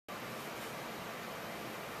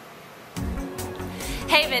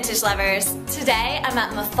Hey vintage lovers! Today I'm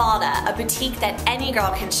at Mafalda, a boutique that any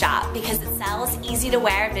girl can shop because it sells easy to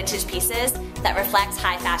wear vintage pieces that reflect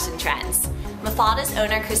high fashion trends. Mafalda's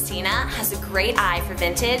owner Christina has a great eye for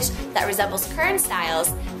vintage that resembles current styles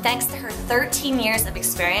thanks to her 13 years of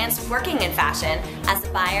experience working in fashion as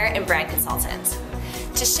a buyer and brand consultant.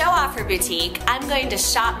 To show off her boutique, I'm going to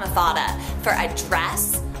shop Mafalda for a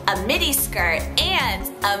dress, a midi skirt,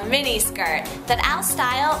 and a mini skirt that I'll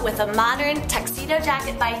style with a modern tuxedo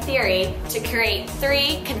jacket by Theory to create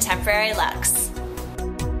 3 contemporary looks.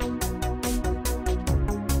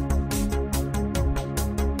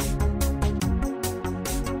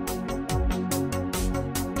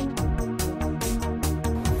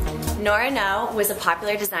 Nora No was a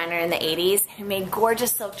popular designer in the 80s who made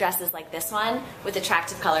gorgeous silk dresses like this one with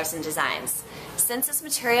attractive colors and designs. Since this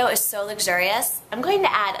material is so luxurious, I'm going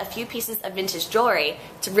to add a few pieces of vintage jewelry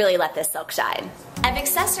to really let this silk shine. I've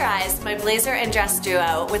accessorized my blazer and dress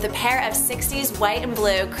duo with a pair of 60s white and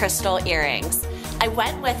blue crystal earrings. I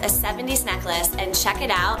went with a 70s necklace, and check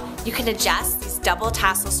it out, you can adjust these double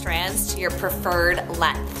tassel strands to your preferred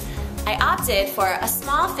length. I opted for a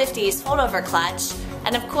small 50s fold-over clutch,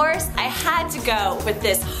 and of course, I had to go with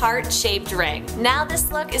this heart-shaped ring. Now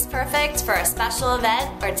this look is perfect for a special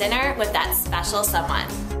event or dinner with that special someone.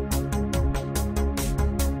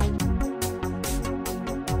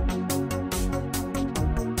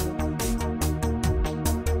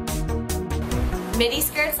 Midi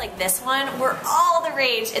skirts like this one were all the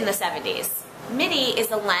rage in the 70s. Midi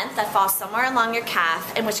is a length that falls somewhere along your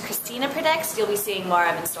calf and which Christina predicts you'll be seeing more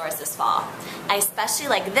of in stores this fall. I especially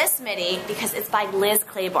like this midi because it's by Liz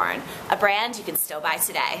Claiborne, a brand you can still buy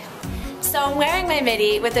today. So I'm wearing my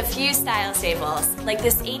midi with a few style staples, like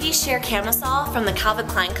this 80s sheer camisole from the Calvin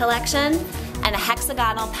Klein collection and a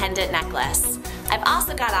hexagonal pendant necklace. I've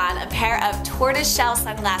also got on a pair of tortoiseshell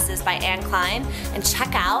sunglasses by Anne Klein, and check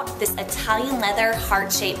out this Italian leather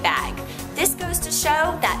heart-shaped bag. This goes to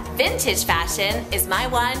show that vintage fashion is my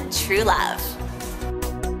one true love.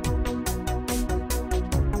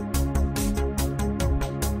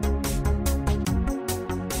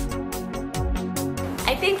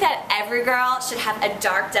 I think that every girl should have a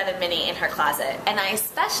dark denim mini in her closet, and I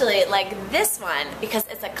especially like this one because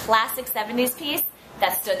it's a classic 70s piece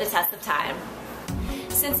that stood the test of time.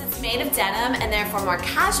 Since it's made of denim and therefore more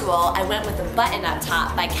casual, I went with a button-up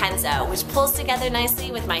top by Kenzo, which pulls together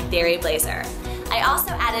nicely with my Theory blazer. I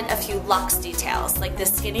also added a few luxe details, like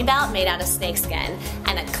this skinny belt made out of snakeskin,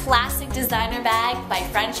 and a classic designer bag by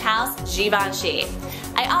French house Givenchy.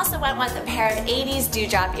 I also went with a pair of 80s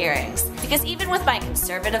dewdrop earrings, because even with my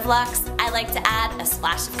conservative looks, I like to add a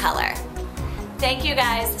splash of color. Thank you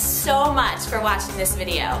guys so much for watching this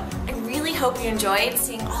video. I really hope you enjoyed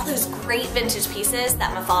seeing all those great vintage pieces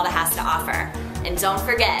that Mafalda has to offer. And don't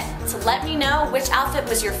forget to let me know which outfit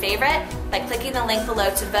was your favorite by clicking the link below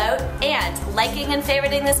to vote and liking and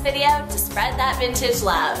favoriting this video to spread that vintage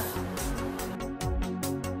love.